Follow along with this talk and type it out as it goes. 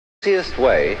Easiest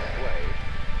way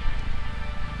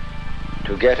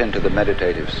to get into the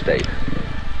meditative state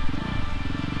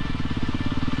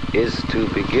is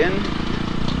to begin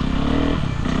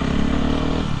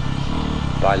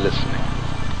by listening.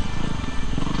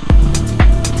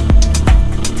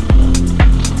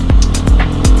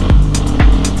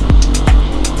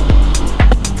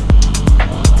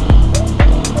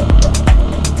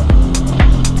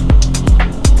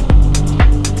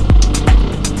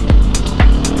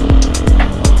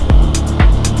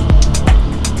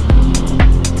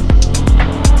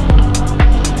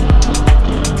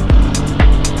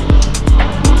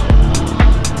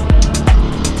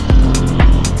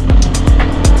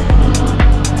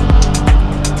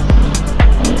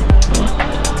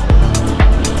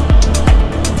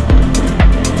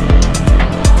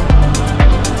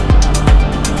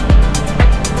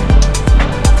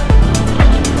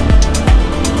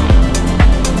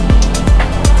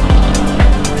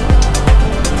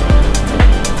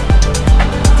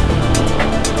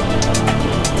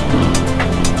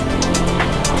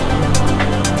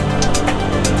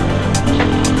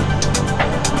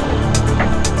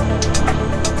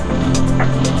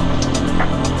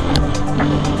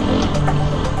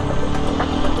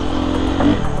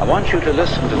 I want you to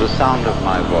listen to the sound of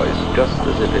my voice just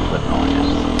as if it were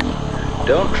noise.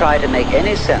 Don't try to make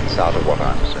any sense out of what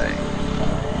I'm saying,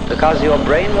 because your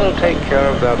brain will take care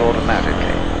of that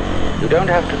automatically. You don't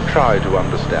have to try to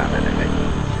understand anything.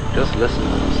 Just listen to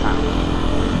the sound.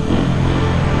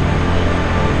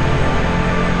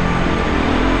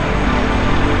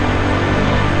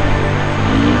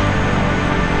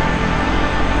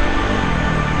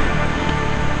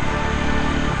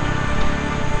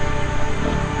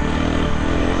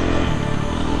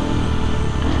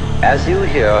 As you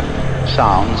hear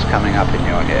sounds coming up in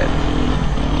your head,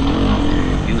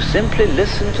 you simply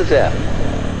listen to them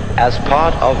as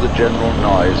part of the general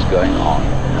noise going on.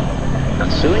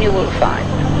 And soon you will find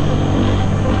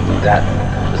that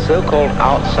the so-called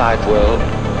outside world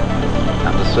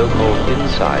and the so-called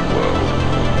inside world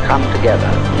come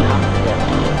together.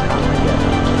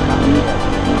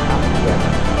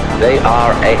 They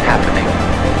are a happening,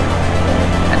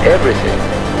 and everything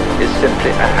is simply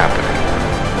a happening.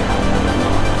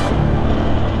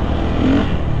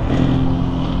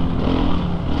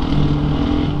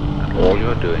 All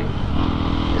you're doing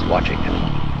is watching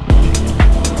it.